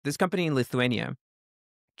this company in Lithuania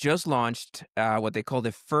just launched what they call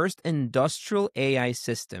the first industrial AI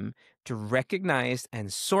system to recognize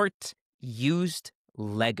and sort used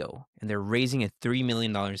Lego, and they're raising a $3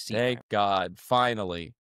 million seed. Thank God,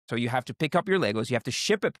 finally. So you have to pick up your Legos. You have to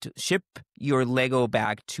ship your Lego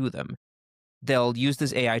bag to them. They'll use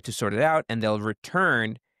this AI to sort it out, and they'll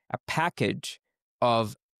return a package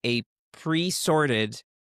of a pre-sorted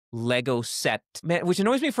Lego set, which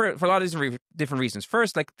annoys me for a lot of different reasons.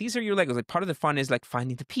 First, like, these are your Legos. Like, part of the fun is like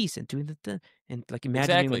finding the piece and doing and like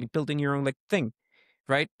imagining like building your own like thing,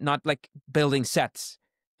 right? Not like building sets.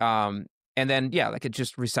 And then like it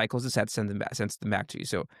just recycles the sets, sends them back to you.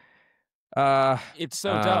 So it's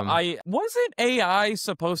so dumb. Wasn't AI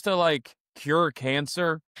supposed to like cure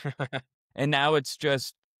cancer? And now it's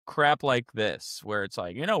just crap like this, where it's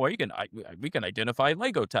like, we can identify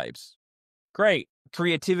Lego types. Great.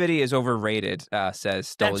 Creativity is overrated, says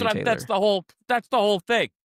Stolly Taylor. That's the whole thing.